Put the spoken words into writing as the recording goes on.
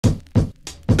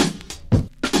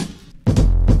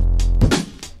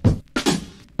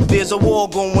There's a war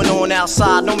going on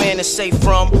outside, no man is safe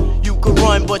from. You could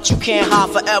run, but you can't hide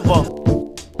forever.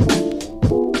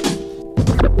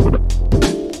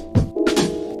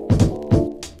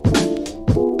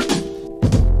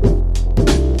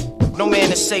 No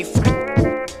man is safe.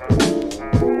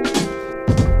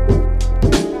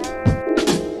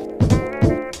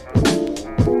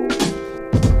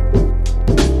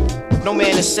 No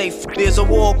man is safe. There's a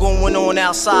war going on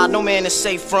outside, no man is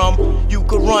safe from. You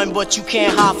could run, but you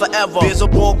can't hide forever. There's a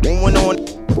war going on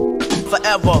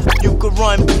forever. You could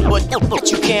run,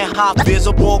 but you can't hide. There's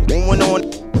a war going on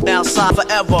outside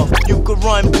forever. You could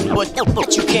run,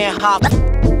 but you can't hide.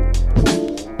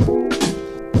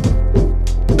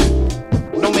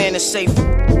 No man is safe.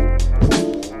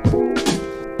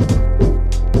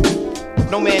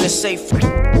 No man is safe.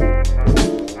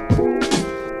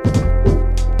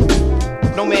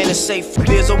 No man is safe.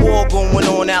 There's a war going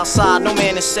on outside, no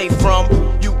man is safe from.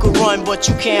 You could run, but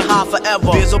you can't hide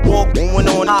forever. There's a war going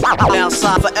on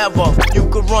outside forever. You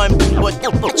could run,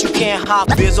 but you can't hide.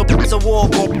 There's a war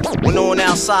going on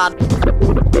outside.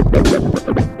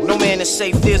 No man is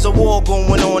safe. There's a war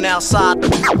going on outside.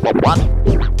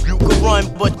 You could run,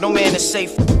 but no man is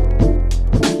safe.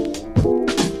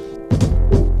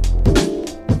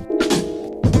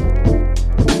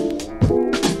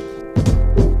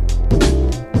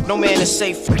 No man is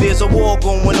safe. There's a war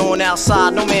going on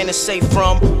outside, no man is safe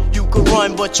from. You could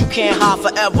run, but you can't hide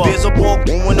forever. There's a war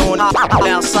going on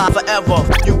outside forever.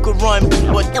 You could run,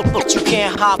 but you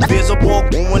can't hide. There's a war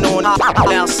going on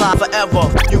outside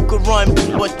forever. You could run,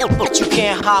 but you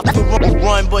can't hide. You could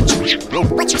run, but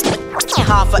you can't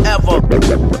hide forever.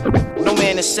 No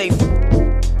man is safe.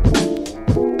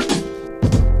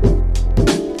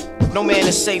 No man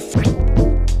is safe.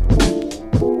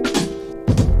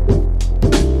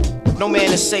 No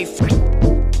man is safe.